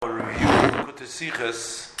to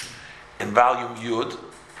Sichas in volume Yud,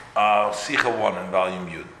 Sicha 1 in volume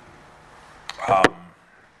Yud.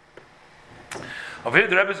 Over here,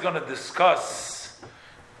 the Rebbe is going to discuss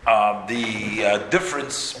the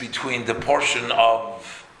difference between the portion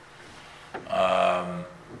of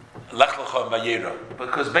Lech Lecha and Vayera,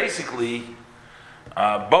 because basically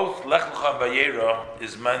both Lech Lecha and Vayera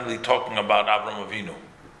is mainly talking about Avram Avinu.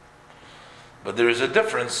 But there is a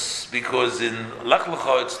difference because in Lech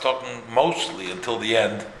Lecha it's talking mostly until the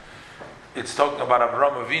end. It's talking about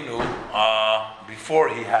Avram Avinu before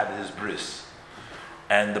he had his bris,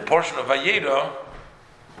 and the portion of Vayera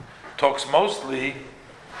talks mostly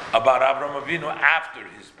about Avram Avinu after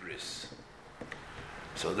his bris.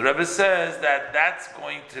 So the Rebbe says that that's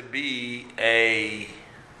going to be a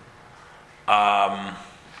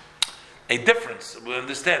difference. We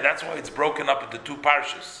understand that's why it's broken up into two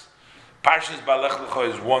parshas. Parshas Balech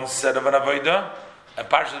Lecha is one set of an avodah, and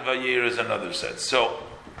Parshas Vayera is another set. So,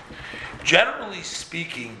 generally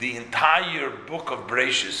speaking, the entire book of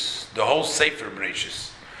Bereishis, the whole Sefer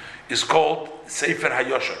Bereishis, is called Sefer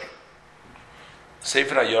HaYoshar.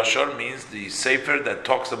 Sefer HaYoshar means the Sefer that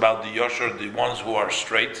talks about the Yoshar, the ones who are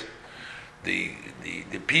straight, the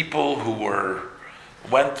people who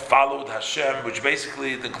followed Hashem, which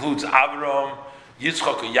basically it includes Avram,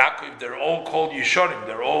 Yitzchak and Yaakov. They're all called Yesharim.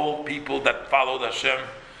 They're all people that followed Hashem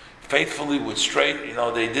faithfully with straight.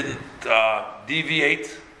 They didn't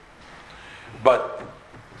deviate. But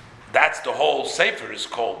that's the whole Sefer is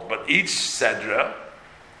called. But each Sedra,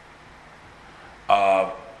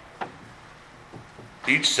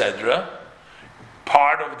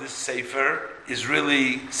 part of this Sefer is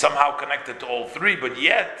really somehow connected to all three. But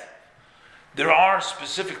yet, there are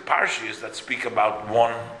specific parshas that speak about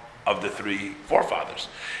one of the three forefathers.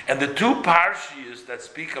 And the two parshas that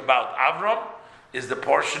speak about Avram is the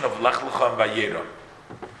portion of Lech Lecha and Vayera.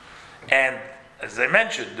 And as I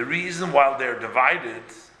mentioned, the reason why they're divided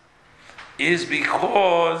is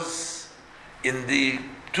because in the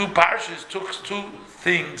two parshas took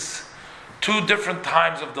two different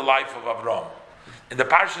times of the life of Avram. In the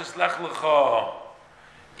parshas Lech Lecha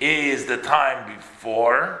is the time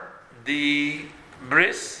before the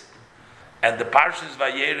bris, and the Parshas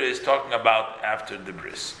Vayera is talking about after the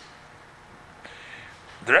bris.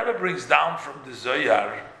 The Rebbe brings down from the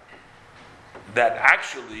Zohar that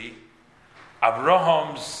actually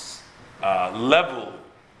Avraham's level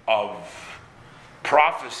of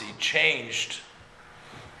prophecy changed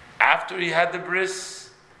after he had the bris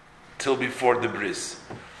till before the bris.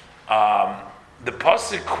 The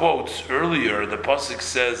pasuk quotes earlier. The pasuk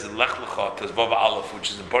says in Lech Lecha Tezvav Aleph, which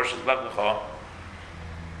is in Parshas Lech Lecha.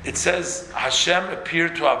 It says Hashem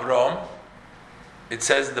appeared to Avram. It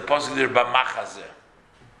says in the pasuk there B'machazeh.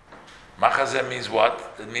 Machazeh means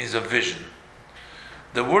what? It means a vision.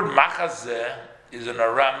 The word Machazeh is an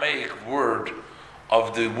Aramaic word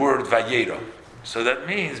of the word Vayera. So that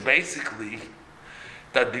means basically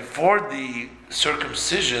that before the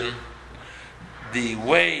circumcision, the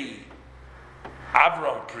way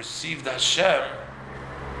Avram perceived Hashem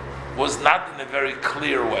was not in a very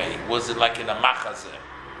clear way. Was it like in a Machazeh?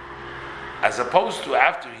 As opposed to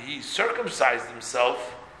after he circumcised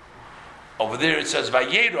himself, over there it says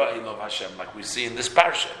Vayera Elov Hashem, like we see in this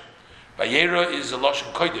parsha. Vayera is a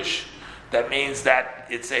Lashon Kodesh. That means that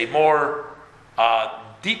it's a more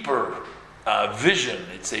deeper vision.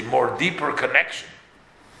 It's a more deeper connection.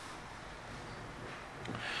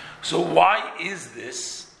 So why is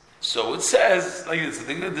this? So it says like this.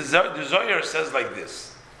 The Zohar says like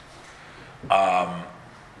this.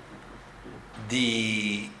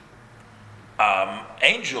 The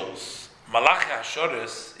angels, Malachi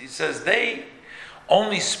Hashoris, he says they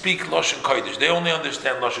only speak Lashon Kodesh. They only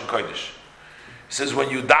understand Lashon Kodesh. He says when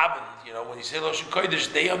you daven, when you say Lashon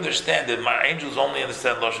Kodesh, they understand it. My angels only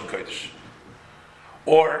understand Lashon Kodesh.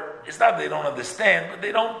 Or it's not they don't understand, but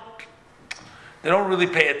they don't really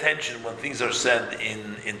pay attention when things are said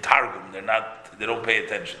in Targum. They don't pay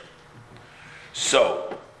attention.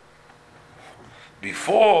 So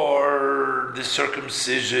before the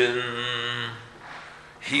circumcision,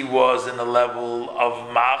 he was in a level of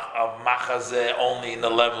Machazeh, only in a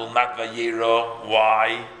level, not Vayera.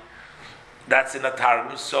 Why? That's in a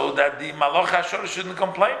Targum, so that the Malach HaShor shouldn't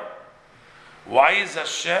complain. Why is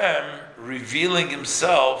Hashem revealing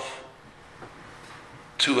himself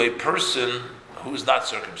to a person who is not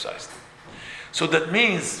circumcised? So that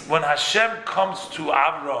means when Hashem comes to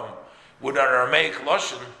Avram with an Aramaic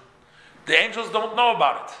Lashon, the angels don't know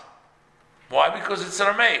about it. Why? Because it's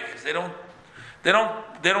Aramaic. They don't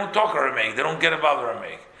talk Aramaic. They don't get about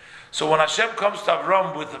Aramaic. So when Hashem comes to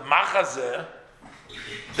Avram with Machazeh,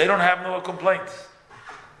 they don't have no complaint.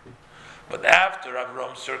 But after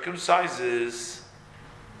Avram circumcises,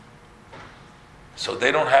 so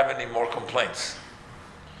they don't have any more complaints.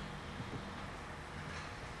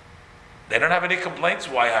 They don't have any complaints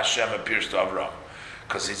why Hashem appears to Avram.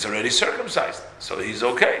 Because he's already circumcised. So he's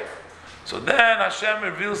okay. So then Hashem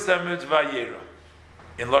reveals them mitzvah Yera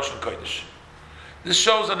in Lashon Kodesh. This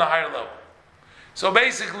shows on a higher level. So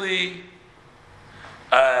basically,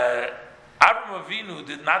 Avram Avinu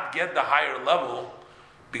did not get the higher level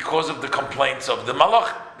because of the complaints of the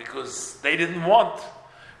Malachim, because they didn't want,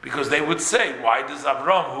 because they would say, why does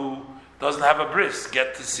Avram, who doesn't have a bris,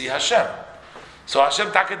 get to see Hashem? So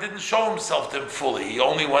Hashem Taka didn't show himself to him fully, he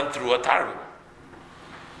only went through a targum.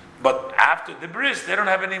 But after the bris, they don't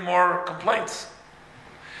have any more complaints.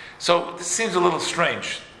 So this seems a little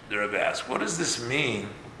strange, the Rebbe asks. What does this mean?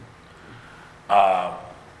 That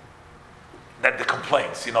the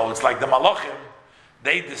complaints, it's like the Malachim,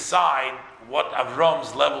 they decide what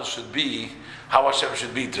Avram's level should be, how Hashem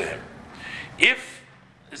should be to him. If,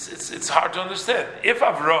 it's hard to understand, if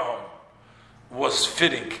Avram was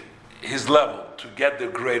fitting his level to get the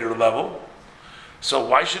greater level, so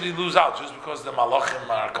why should he lose out just because the Malachim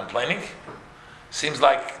are complaining? Seems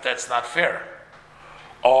like that's not fair.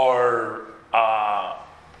 Or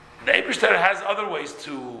the Eibishter has other ways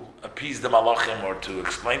to appease the Malachim or to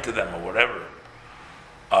explain to them or whatever.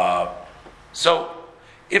 So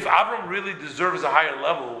if Avram really deserves a higher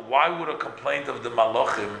level, why would a complaint of the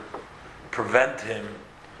Malachim prevent him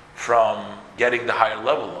from getting the higher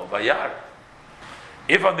level of Vayar?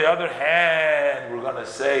 If on the other hand, we're going to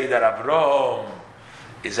say that Avram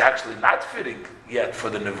is actually not fitting yet for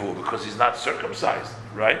the Nevuah because he's not circumcised,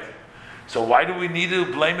 right? So why do we need to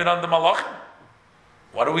blame it on the Malachim?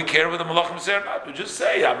 Why do we care what the Malachim say or not? We just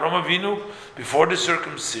say Avram Avinu, before the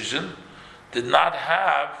circumcision, did not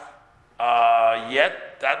have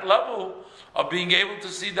yet that level of being able to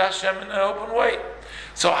see the Hashem in an open way.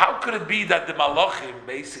 So how could it be that the Malachim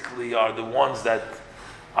basically are the ones that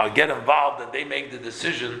get involved and they make the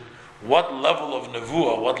decision what level of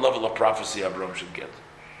Nevuah, what level of prophecy Avram should get?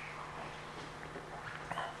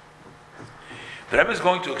 The Rebbe is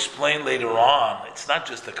going to explain later on, it's not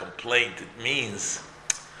just a complaint, it means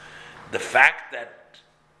the fact that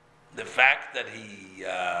he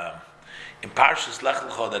in Parshas Lech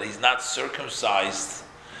Lecha that he's not circumcised,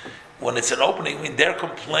 when it's an opening, their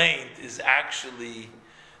complaint is actually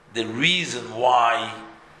the reason why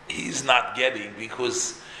he's not getting,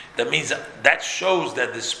 because that means that shows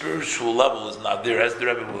that the spiritual level is not there, as the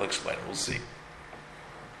Rebbe will explain. We'll see.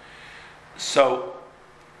 So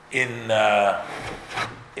in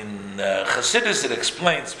Chassidus it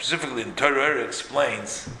explains, specifically in Torah it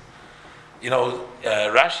explains.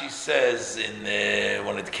 Rashi says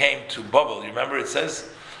when it came to Babel, you remember it says,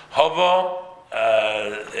 Hava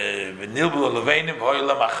v'nilbul leveinim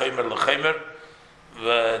v'hoylam achemer lechemer.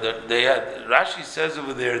 Rashi says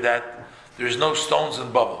over there that there's no stones in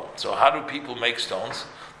Babel. So how do people make stones?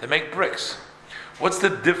 They make bricks. What's the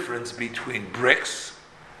difference between bricks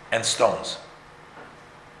and stones?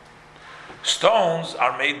 Stones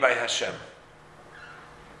are made by Hashem,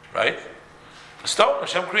 right? A stone,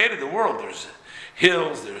 Hashem created the world. There's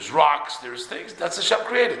hills, there's rocks, there's things. That's Hashem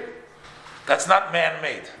created. That's not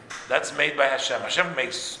man-made. That's made by Hashem. Hashem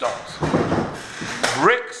makes stones.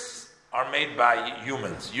 Bricks are made by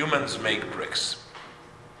humans. Humans make bricks.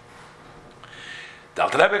 The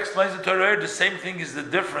Alter Rebbe explains in Torah the same thing is the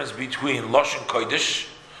difference between Lashon Kodesh,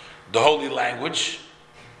 the holy language,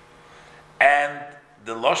 and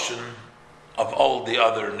the Lashon of all the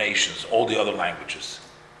other nations, all the other languages.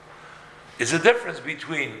 It's a difference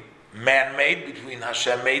between man-made, between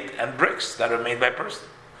Hashem-made, and bricks that are made by person.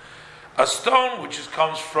 A stone which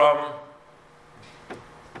comes from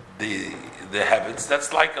the heavens,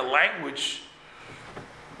 that's like a language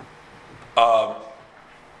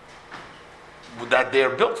that they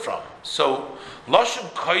are built from. So, Lashon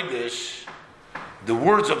Kodesh, the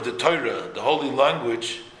words of the Torah, the holy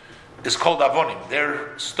language, is called Avonim.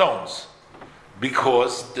 They're stones.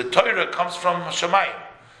 Because the Torah comes from Shemayim.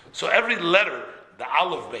 So every letter, the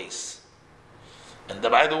Aleph base, and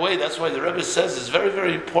by the way, that's why the Rebbe says it's very,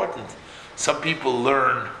 very important. Some people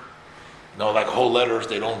learn, like whole letters,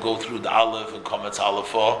 they don't go through the Aleph and Kometz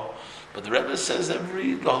Aleph. But the Rebbe says the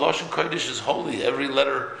Lashon Kodesh is holy. Every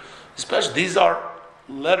letter, especially these are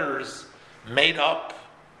letters made up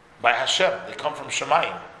by Hashem. They come from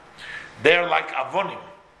Shemayim. They're like Avonim.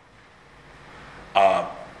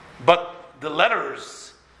 But the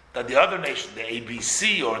letters that the other nation, the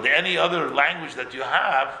ABC or any other language that you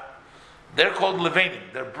have, they're called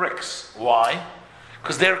Levanim. They're bricks. Why?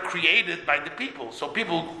 Because they're created by the people. So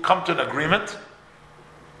people come to an agreement.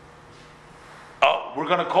 Oh, we're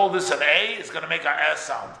going to call this an A, it's going to make an S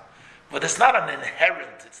sound. But it's not an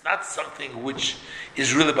inherent, it's not something which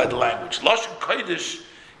is really by the language. Lashon Kodesh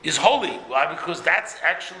is holy. Why? Because that's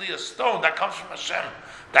actually a stone that comes from Hashem.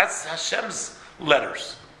 That's Hashem's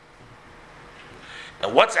letters.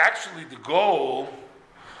 And what's actually the goal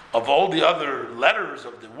of all the other letters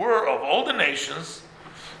of the world, of all the nations?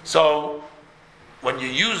 So, when you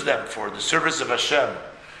use them for the service of Hashem,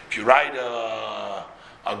 if you write a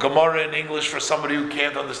Gemara in English for somebody who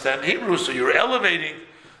can't understand Hebrew, so you're elevating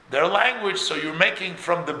their language, so you're making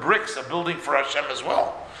from the bricks a building for Hashem as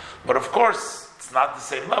well. But of course, it's not the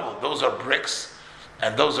same level. Those are bricks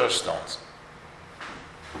and those are stones.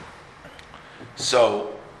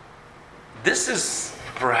 So, this is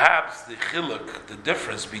perhaps the chiluk, the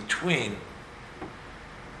difference between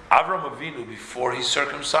Avram Avinu before he's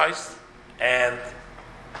circumcised and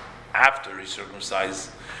after he's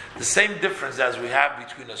circumcised. The same difference as we have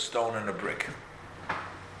between a stone and a brick.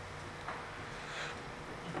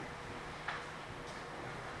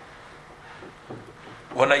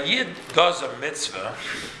 When a Yid does a mitzvah,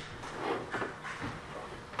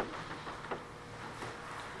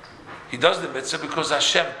 he does the mitzvah because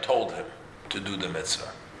Hashem told him to do the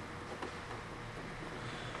mitzvah.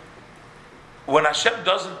 When Hashem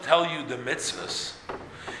doesn't tell you the mitzvahs,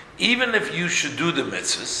 even if you should do the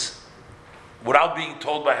mitzvahs without being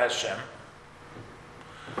told by Hashem,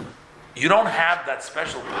 you don't have that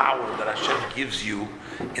special power that Hashem gives you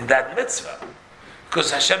in that mitzvah,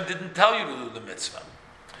 because Hashem didn't tell you to do the mitzvah.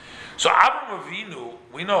 So Avram Avinu,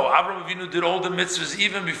 we know Avram Avinu did all the mitzvahs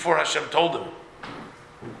even before Hashem told him.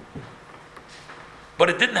 But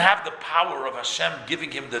it didn't have the power of Hashem giving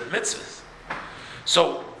him the mitzvahs.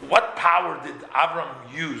 So what power did Avram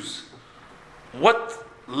use? What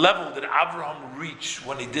level did Avraham reach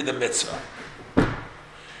when he did the mitzvah?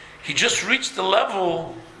 He just reached the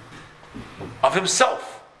level of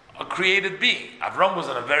himself, a created being. Avram was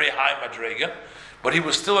in a very high madrega, but he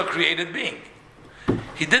was still a created being.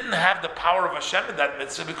 He didn't have the power of Hashem in that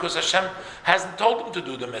mitzvah because Hashem hasn't told him to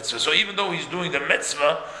do the mitzvah. So even though he's doing the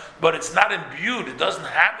mitzvah, but it's not imbued, it doesn't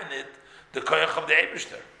have in it the koyach of the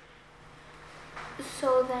Eibishter.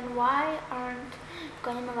 So then why aren't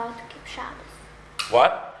Goyim allowed to keep Shabbos?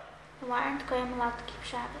 What? Why aren't Goyim allowed to keep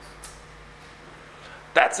Shabbos?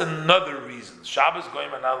 That's another reason. Shabbos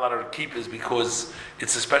Goyim are not allowed to keep is because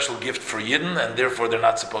it's a special gift for Yidden, and therefore they're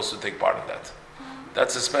not supposed to take part in that.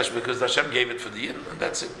 That's a special, because Hashem gave it for the Yidden, and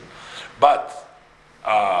that's it. But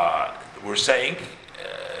we're saying,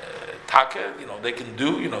 Taka, they can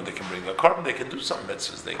do, they can bring a korban, they can do some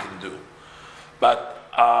mitzvahs, they can do. But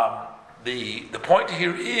the point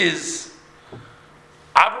here is,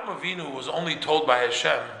 Avram Avinu was only told by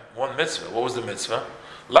Hashem one mitzvah. What was the mitzvah?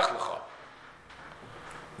 Lech lecha.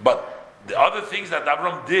 But the other things that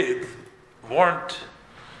Avram did weren't.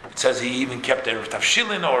 It says he even kept Erev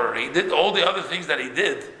Tavshilin, or he did all the other things that he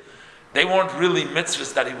did. They weren't really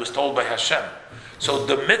mitzvahs that he was told by Hashem. So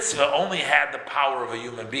the mitzvah only had the power of a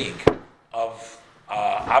human being, of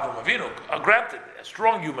Avram Avinu. Granted, a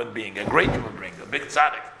strong human being, a great human being, a big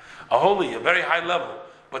tzaddik, a holy, a very high level,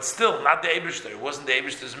 but still not the Eibishter. It wasn't the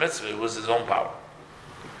Eibishter's mitzvah, it was his own power.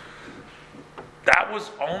 That was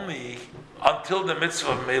only until the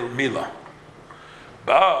mitzvah of Milah.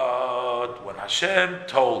 But when Hashem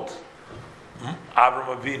told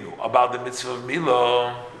Avram Avinu about the mitzvah of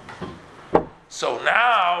Milah, so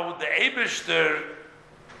now the Eibishter,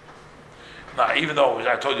 now even though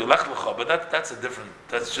I told you Lech Lecha, but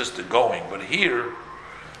that's just the going. But here,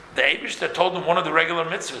 the Eibishter told him one of the regular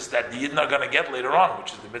mitzvahs that the Yidden are going to get later on,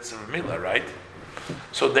 which is the mitzvah of Milah, right?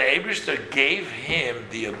 So the Eibishter gave him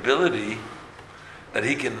the ability that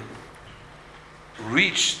he can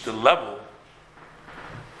reach the level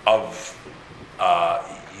of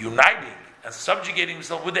uniting and subjugating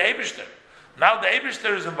himself with the Eibishter. Now the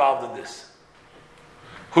Eibishter is involved in this.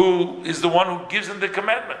 Who is the one who gives him the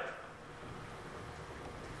commandment?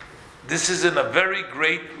 This is in a very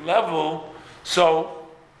great level. So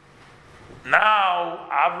now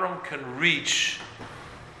Avram can reach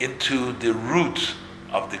into the root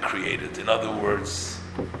of the created. In other words,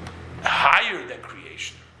 higher than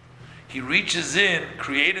creation. He reaches in,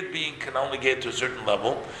 created being can only get to a certain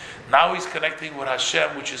level. Now he's connecting with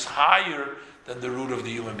Hashem, which is higher than the root of the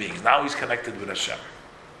human beings. Now he's connected with Hashem.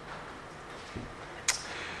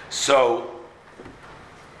 So,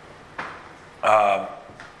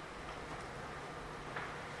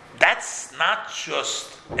 that's not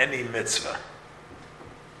just any mitzvah.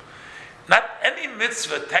 Not any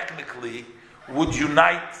mitzvah technically would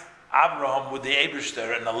unite Abraham with the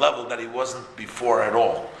Eibishter in a level that he wasn't before at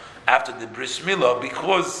all, after the Bris Milah,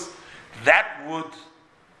 because that would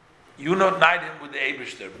unite him with the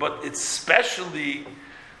Eibishter. But it's especially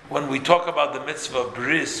when we talk about the mitzvah of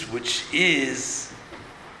bris, which is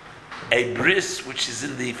a bris which is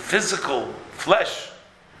in the physical flesh.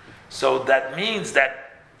 So that means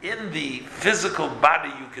that in the physical body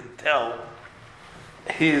you can tell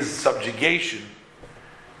his subjugation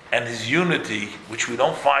and his unity, which we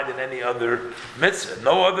don't find in any other mitzvah.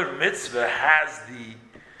 No other mitzvah has the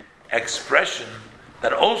expression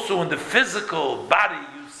that also in the physical body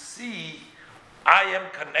you see, I am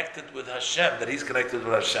connected with Hashem, that he's connected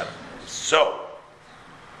with Hashem. So,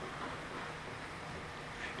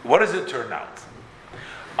 what does it turn out?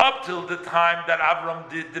 Up till the time that Avram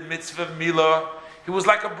did the mitzvah of Milah, he was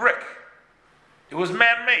like a brick. It was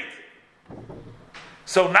man-made.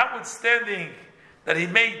 So notwithstanding that he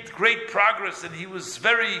made great progress and he was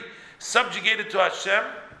very subjugated to Hashem,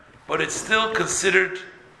 but it's still considered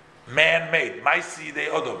man-made. Maisi de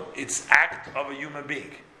Odom. It's act of a human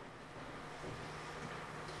being.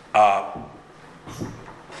 But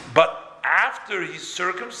after he's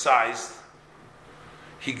circumcised,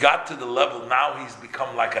 he got to the level, now he's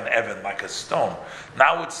become like an Evan, like a stone.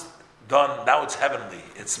 Now it's done, now it's heavenly.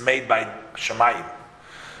 It's made by Shemayim.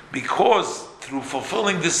 Because through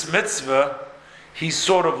fulfilling this mitzvah, he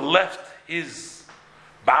sort of left his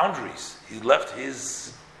boundaries. He left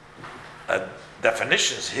his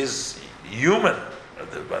definitions, his human,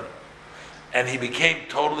 and he became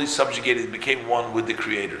totally subjugated, became one with the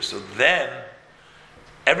Creator. So then,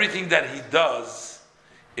 everything that he does,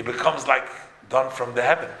 it becomes like done from the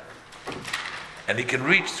heaven. And he can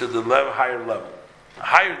reach to the higher level,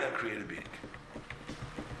 higher than created being.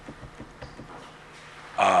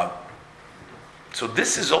 So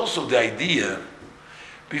this is also the idea,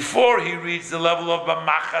 before he reaches the level of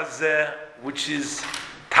B'machazeh, which is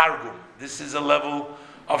Targum. This is a level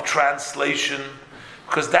of translation,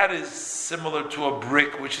 because that is similar to a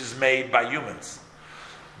brick which is made by humans.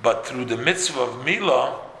 But through the mitzvah of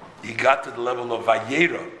Milah, he got to the level of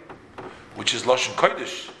Vayera, which is Lashon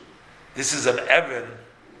Kodesh. This is an Evan,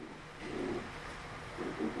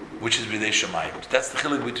 which is B'dei Shemayim. That's the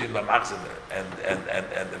chiluk between B'machazeh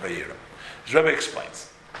and the Vayera. The Rebbe explains.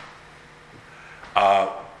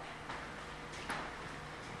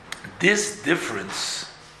 This difference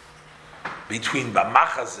between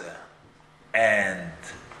B'machazeh and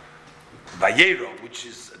Vayera, which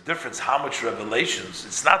is a difference, how much revelations,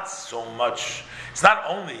 it's not so much, it's not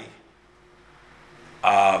only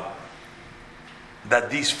that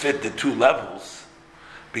these fit the two levels,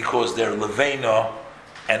 because they're Levena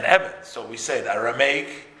and Evan. So we say that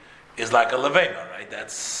Aramaic is like a Levena, right?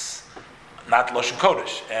 That's not Lashon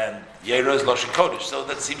Kodesh, and Yera is Lashon Kodesh. So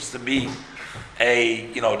that seems to be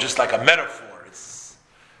just like a metaphor.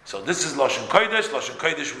 So this is Lashon Kodesh. Lashon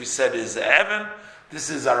Kodesh we said is Evan. This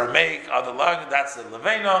is Aramaic, other lang, that's the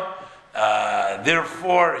Levena.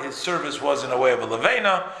 Therefore, his service was in a way of a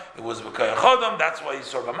Levena. It was B'kayach Chodam. That's why he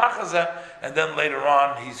saw B'machazeh. And then later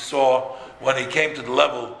on, he saw when he came to the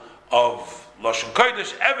level of Lashon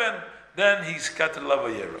Kodesh, Evan. Then he's got to the level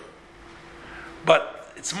of Yera.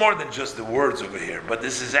 But it's more than just the words over here. But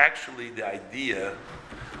this is actually the idea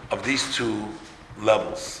of these two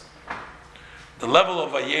levels. The level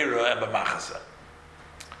of Vayera and B'machazeh.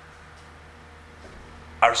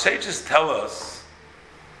 Our sages tell us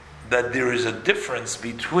that there is a difference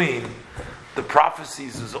between the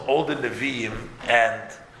prophecies of the older Nevi'im and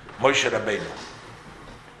Moshe Rabbeinu.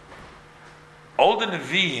 Older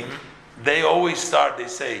Nevi'im, they always start, they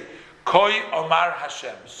say, Koi Omar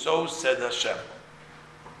Hashem, so said Hashem.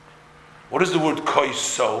 What is the word Koi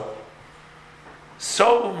so?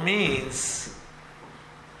 So means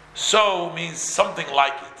something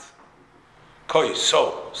like it. Koi,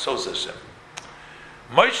 so says Hashem.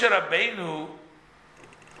 Moshe Rabbeinu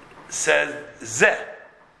says, Zeh.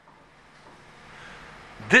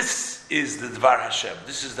 This is the Dvar Hashem.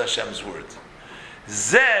 This is the Hashem's word.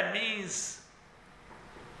 Zeh means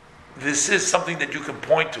this is something that you can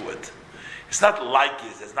point to it. It's not like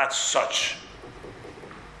it. It's not such.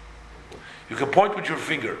 You can point with your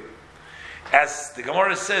finger. As the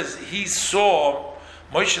Gemara says, Moshe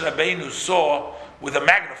Rabbeinu saw with a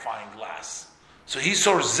magnifying glass. So he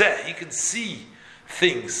saw Zeh. He could see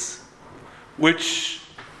things which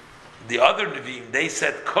the other Nevi'im, they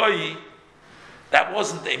said Koi, that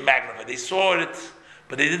wasn't a magnifier. They saw it,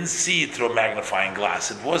 but they didn't see it through a magnifying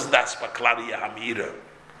glass. It wasn't that Spaklaria Hamira.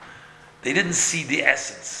 They didn't see the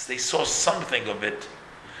essence. They saw something of it,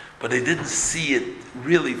 but they didn't see it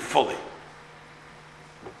really fully.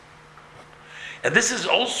 And this is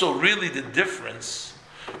also really the difference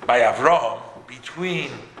by Avraham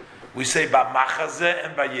between, we say, B'machazeh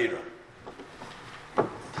and Vayera.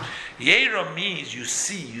 Yera means you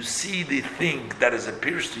see the thing that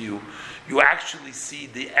appears to you. You actually see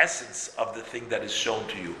the essence of the thing that is shown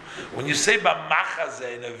to you. When you say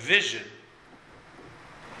b'machazeh in a vision,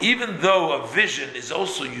 even though a vision is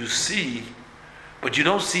also you see, but you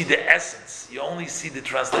don't see the essence. You only see the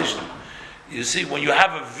translation. You see, when you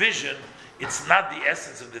have a vision, it's not the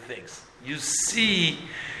essence of the things. You see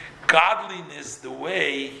godliness the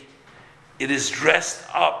way it is dressed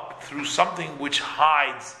up through something which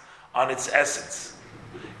hides on its essence.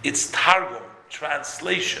 It's targum,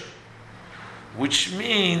 translation, which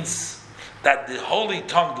means that the holy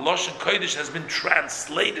tongue, the Lashon Kodesh, has been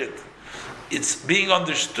translated. It's being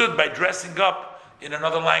understood by dressing up in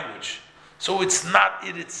another language. So it's not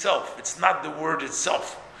it itself. It's not the word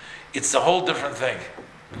itself. It's a whole different thing.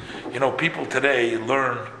 People today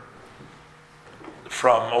learn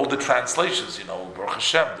from all the translations. Baruch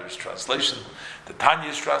Hashem, there's translation. The Tanya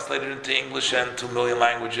is translated into English and 2 million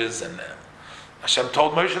languages. And Hashem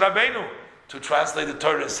told Moshe Rabbeinu to translate the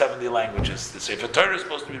Torah in 70 languages. The Sefer Torah is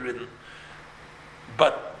supposed to be written.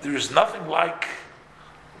 But there is nothing like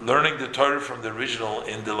learning the Torah from the original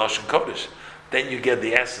in the Lashon Kodesh. Then you get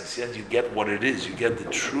the essence, and you get what it is. You get the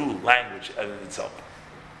true language of itself.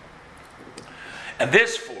 And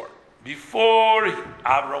before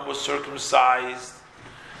Avram was circumcised,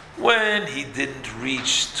 when he didn't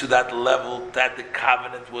reach to that level that the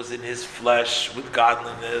covenant was in his flesh with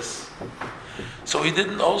godliness, so he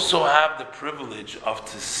didn't also have the privilege of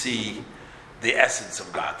to see the essence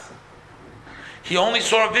of God. He only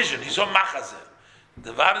saw a vision. He saw machazeh.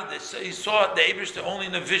 He saw the Eibishter only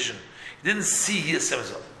in a vision. He didn't see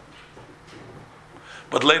himself.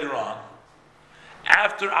 But later on,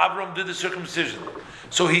 after Avram did the circumcision,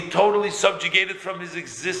 so he totally subjugated from his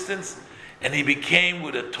existence, and he became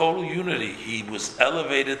with a total unity. He was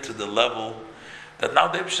elevated to the level that now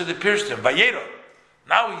the Eibishter appears to him. Vayera.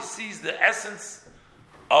 Now he sees the essence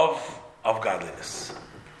of godliness.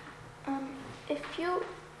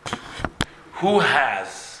 Who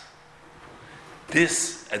has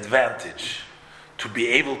this advantage to be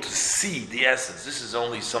able to see the essence? This is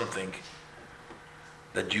only something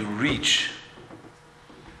that you reach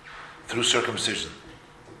through circumcision.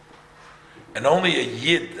 And only a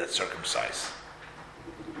Yid that's circumcised.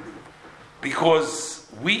 Because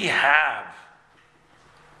we have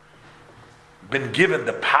been given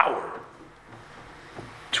the power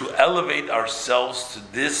to elevate ourselves to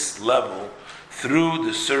this level through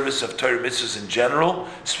the service of Torah mitzvahs in general,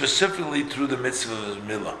 specifically through the mitzvah of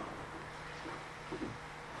Milah.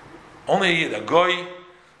 Only a Yid, a Goy,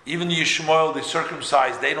 even the Yishmael, the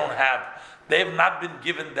circumcised, they have not been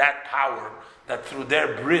given that power that through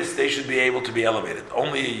their bris they should be able to be elevated.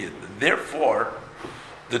 Only a Yid. Therefore,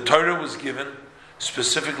 the Torah was given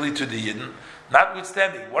specifically to the Yidden.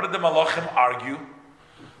 Notwithstanding, what did the Malachim argue?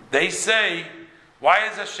 They say, why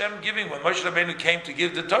is Hashem giving? When Moshe Rabbeinu came to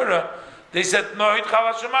give the Torah, they said, no,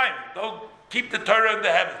 don't keep the Torah in the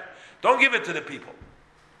heaven. Don't give it to the people.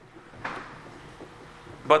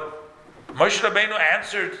 But Moshe Rabbeinu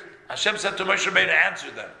answered, Hashem said to Moshe Rabbeinu,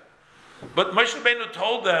 answer them. But Moshe Rabbeinu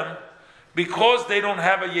told them, because they don't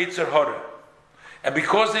have a Yetzer Hara, and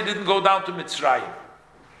because they didn't go down to Mitzrayim,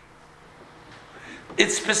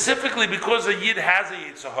 it's specifically because a Yid has a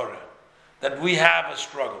Yetzer Hara that we have a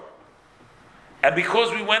struggle. And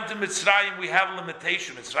because we went to Mitzrayim, we have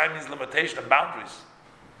limitation. Mitzrayim means limitation and boundaries.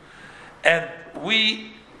 And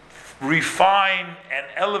we refine and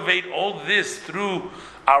elevate all this through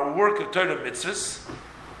our work of Torah mitzvahs.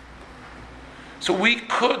 So we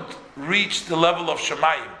could reach the level of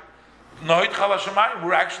Shemayim. Noit Chala Shemayim,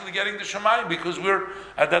 we're actually getting the Shemayim because we're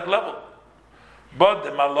at that level. But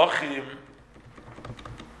the Malachim,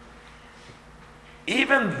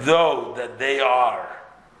 even though that they are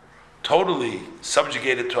totally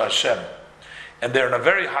subjugated to Hashem, and they're in a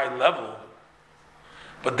very high level,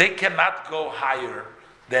 but they cannot go higher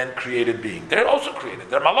than created being. They're also created.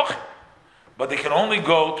 They're Malachim. But they can only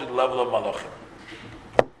go to the level of Malachim.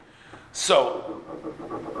 So,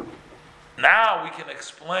 now we can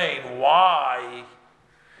explain why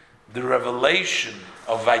the revelation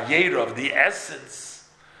of Vayera, of the essence,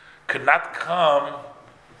 could not come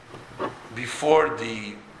before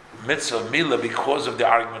the mitzvah of Milah because of the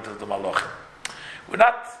argument of the Malachim. We're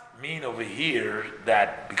not mean over here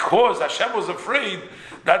that because Hashem was afraid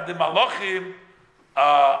that the Malachim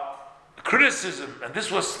criticism, and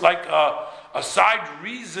this was like a side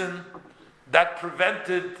reason that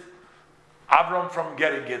prevented Avram from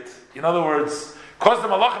getting it. In other words, because the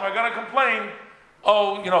Malachim are going to complain,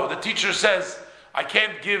 the teacher says, I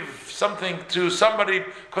can't give something to somebody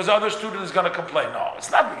because the other student is going to complain. No,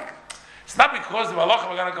 it's not because the Malachim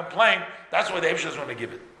are going to complain, that's why the Eibshter is going to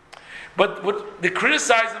give it. But what the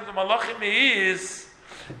criticism of the Malachim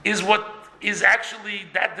is what is actually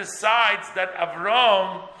that decides that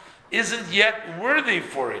Avram isn't yet worthy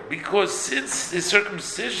for it, because since his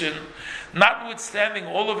circumcision, notwithstanding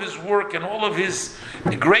all of his work and all of his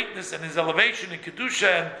greatness and his elevation in Kedusha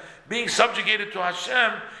and being subjugated to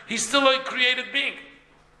Hashem, he's still a created being.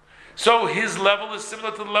 So his level is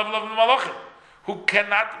similar to the level of the Malachim, who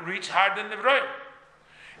cannot reach higher than Nevrayim.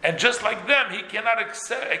 And just like them, he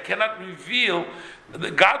cannot reveal the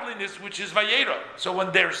godliness which is Vayera. So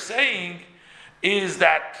when they're saying is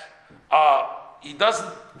that he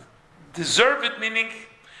doesn't deserve it, meaning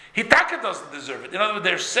Hitaka doesn't deserve it. In other words,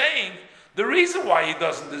 they're saying the reason why he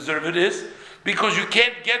doesn't deserve it is because you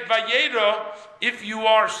can't get Vayera if you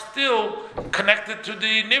are still connected to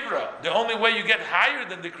the Nivra. The only way you get higher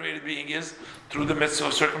than the created being is through the mitzvah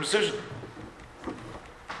of circumcision.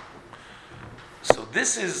 So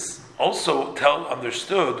this is also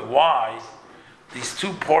understood why these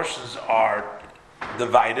two portions are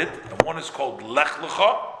divided. And one is called Lech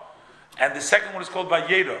Lecha, and the second one is called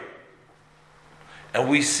Vayera. And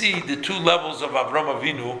we see the two levels of Avram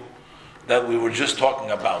Avinu that we were just talking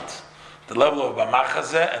about. The level of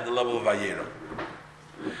Bamachazeh and the level of Vayera.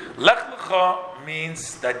 Lech Lecha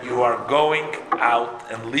means that you are going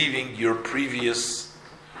out and leaving your previous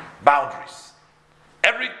boundaries.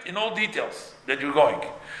 In all details that you're going.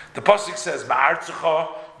 The pasuk says, you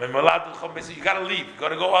got to leave. You got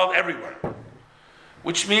to go out everywhere,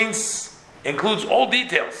 which means includes all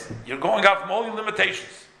details. You're going out from all your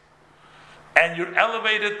limitations, and you're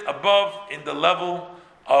elevated above in the level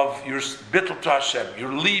of your bittul to Hashem.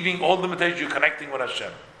 You're leaving all limitations. You're connecting with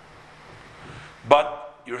Hashem,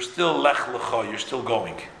 but you're still lech lecha. You're still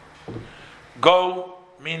going. Go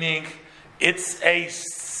meaning it's a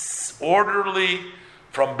orderly.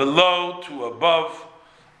 From below to above,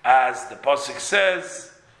 as the pasuk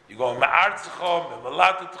says, you go ma'artzecha,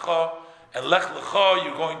 me'malatetcha, and lech lecha,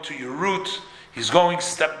 you're going to your root. He's going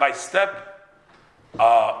step by step,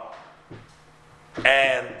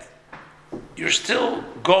 and you're still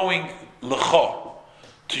going lecha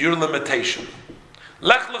to your limitation.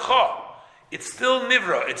 Lech lecha, it's still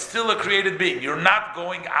nivra, it's still a created being. You're not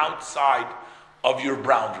going outside of your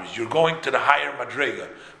boundaries. You're going to the higher madrega,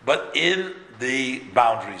 but in the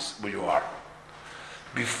boundaries where you are.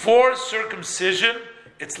 Before circumcision,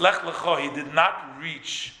 it's lech lecha. He did not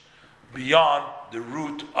reach beyond the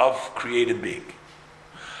root of created being.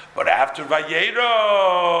 But after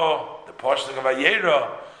Vayera, the portion of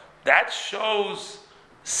Vayera, that shows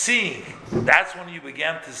seeing. That's when you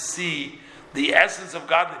began to see the essence of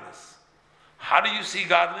godliness. How do you see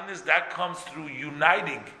godliness? That comes through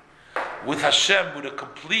uniting with Hashem, with a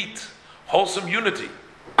complete, wholesome unity.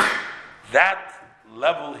 That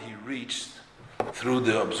level he reached through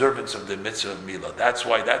the observance of the mitzvah of Milah. That's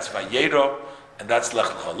why that's Vayera and that's Lech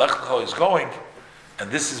Lecha. Lech Lecha is going, and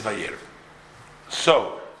this is Vayera.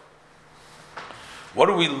 So, what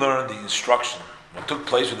do we learn? The instruction. What took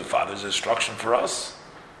place with the Father is instruction for us.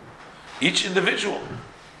 Each individual.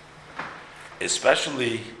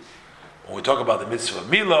 Especially when we talk about the mitzvah of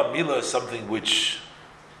Milah. Milah is something which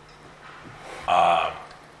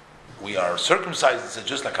we are circumcised. It's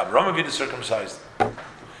just like Avram Avinu is circumcised.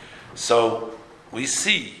 So we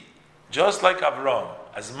see, just like Avram,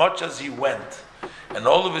 as much as he went and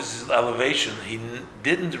all of his elevation, he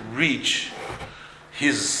didn't reach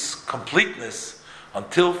his completeness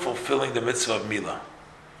until fulfilling the mitzvah of Milah.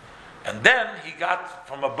 And then he got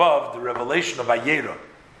from above the revelation of Vayera.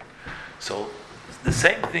 So the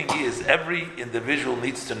same thing is, every individual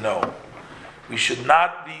needs to know, we should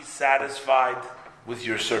not be satisfied with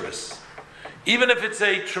your service. Even if it's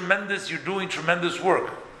you're doing tremendous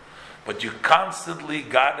work, but you constantly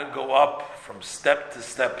gotta go up from step to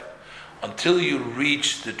step until you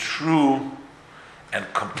reach the true and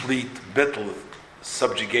complete bittul,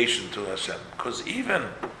 subjugation to Hashem. Because even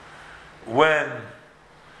when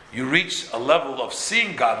you reach a level of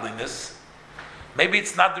seeing godliness, maybe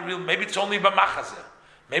it's not the real, maybe it's only b'machazeh,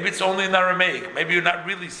 maybe it's only in Aramaic, maybe you're not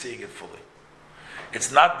really seeing it fully.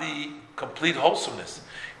 It's not the complete wholesomeness.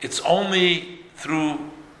 It's only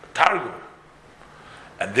through Targum.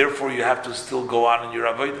 And therefore you have to still go on in your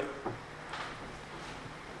Avodah.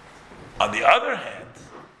 On the other hand,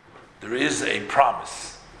 there is a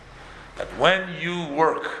promise that when you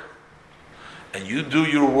work and you do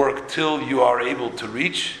your work till you are able to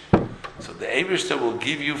reach, so the Eibishter will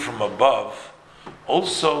give you from above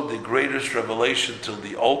also the greatest revelation till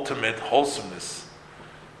the ultimate wholesomeness.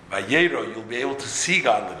 By Yero, you'll be able to see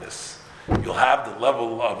godliness. You'll have the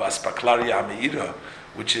level of Aspaklaria Meira,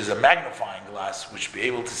 which is a magnifying glass, which will be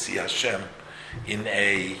able to see Hashem in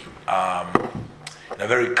a a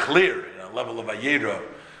very clear level of Ayera,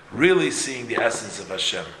 really seeing the essence of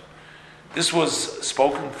Hashem. This was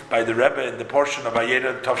spoken by the Rebbe in the portion of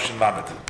Ayera Tovshin Lamed.